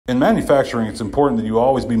In manufacturing, it's important that you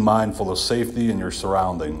always be mindful of safety and your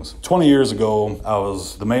surroundings. 20 years ago, I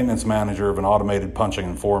was the maintenance manager of an automated punching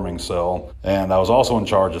and forming cell, and I was also in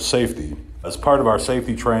charge of safety. As part of our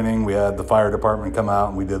safety training, we had the fire department come out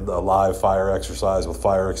and we did a live fire exercise with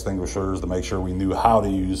fire extinguishers to make sure we knew how to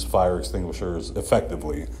use fire extinguishers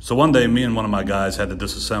effectively. So one day, me and one of my guys had to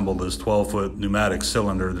disassemble this 12-foot pneumatic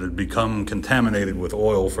cylinder that had become contaminated with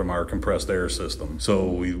oil from our compressed air system. So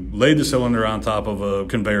we laid the cylinder on top of a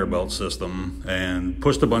conveyor belt system and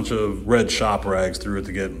pushed a bunch of red shop rags through it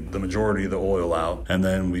to get the majority of the oil out. And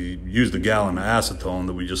then we used a gallon of acetone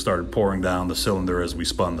that we just started pouring down the cylinder as we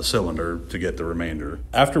spun the cylinder to get the remainder.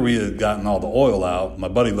 After we had gotten all the oil out, my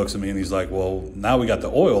buddy looks at me and he's like, well, now we got the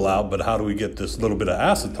oil out, but how do we get this little bit of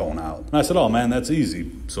acetone out? And I said, oh man, that's easy.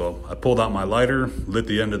 So I pulled out my lighter, lit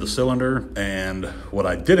the end of the cylinder, and what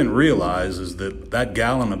I didn't realize is that that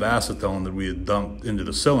gallon of acetone that we had dumped into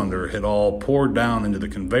the cylinder had all poured down into the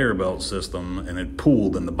conveyor belt system and had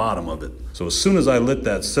pooled in the bottom of it. So as soon as I lit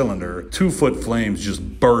that cylinder, 2-foot flames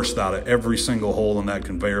just burst out of every single hole in that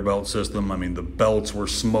conveyor belt system. I mean, the belts were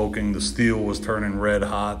smoking, the steel was turning red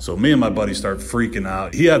hot. So me and my buddy start freaking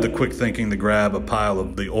out. He had the quick thinking to grab a pile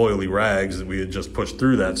of the oily rags that we had just pushed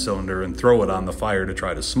through that cylinder and throw it on the fire to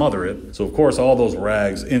try to smother it. So of course, all those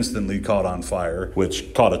rags instantly caught on fire,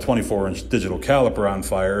 which caught a 24-inch digital caliper on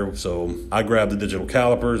fire. So I grabbed the digital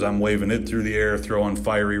calipers, I'm waving it through the air, throwing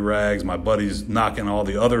fiery rags. My buddy's knocking all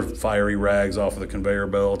the other fiery rags off of the conveyor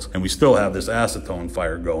belts, and we still have this acetone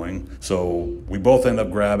fire going. So we both end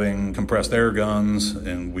up grabbing compressed air guns,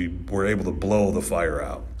 and we were able to blow the fire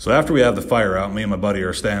out. So after we have the fire out, me and my buddy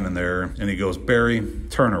are standing there, and he goes, Barry,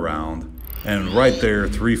 turn around. And right there,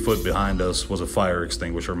 3 foot behind us, was a fire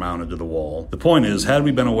extinguisher mounted to the wall. The point is, had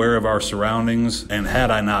we been aware of our surroundings, and had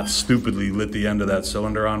I not stupidly lit the end of that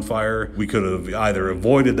cylinder on fire, we could have either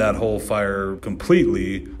avoided that whole fire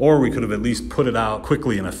completely, or we could have at least put it out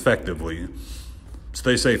quickly and effectively.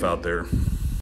 Stay safe out there.